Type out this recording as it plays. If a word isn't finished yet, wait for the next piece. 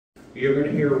You're going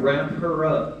to hear wrap her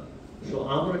up. So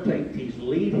I'm going to take these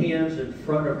lead hands in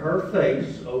front of her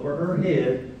face, over her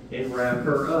head, and wrap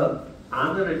her up.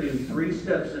 I'm going to do 3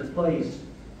 steps in place,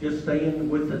 just staying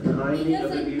with the timing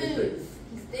of the music.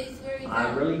 He stays where he's I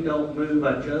at. really don't move.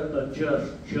 I just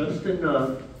adjust just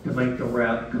enough to make the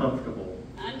wrap comfortable.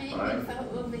 I made All right.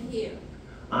 myself over here.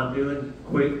 I'm doing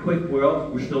quick,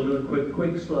 we're still doing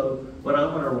quick, slow, but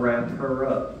I'm going to wrap her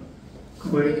up.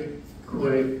 Quick,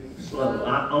 slow.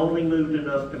 I only moved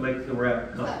enough to make the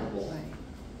wrap comfortable.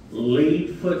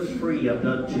 Lead foot free. I've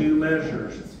done 2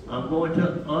 measures. I'm going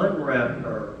to unwrap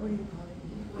her.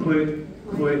 Quick,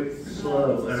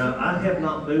 slow. And I have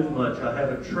not moved much. I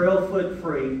have a trail foot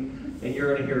free, and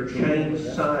you're going to hear change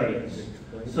sides.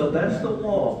 So that's the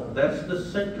wall. That's the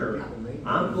center.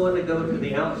 I'm going to go to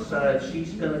the outside.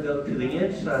 She's going to go to the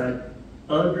inside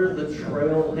under the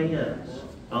trail hands.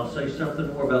 I'll say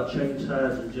something more about change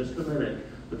sides in just a minute,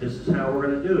 but this is how we're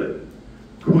going to do it.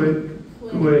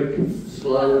 Quick,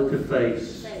 slow to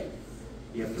face.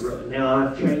 You have to. Now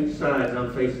I've changed sides.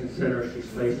 I'm facing center. She's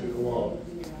facing the wall.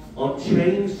 On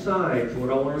change sides, what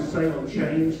I want to say on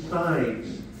change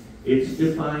sides, it's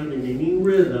defined in any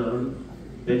rhythm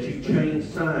that you change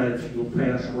sides, you'll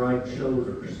pass right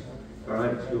shoulders. All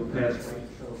right, so you'll pass right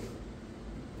shoulders.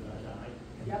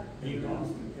 Yep. You go.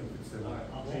 All right,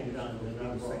 I'll change it on and then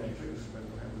I'll roll it.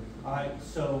 All right,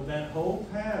 so that whole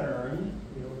pattern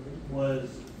was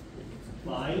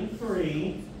line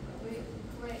 3,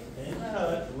 and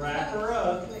touch, wrap her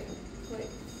up,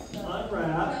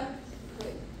 unwrap,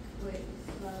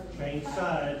 change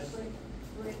sides.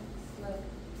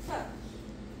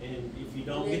 And if you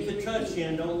don't get the touch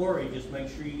in, don't worry. Just make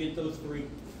sure you get those three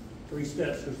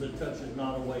steps, because the touch is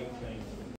not a weight change.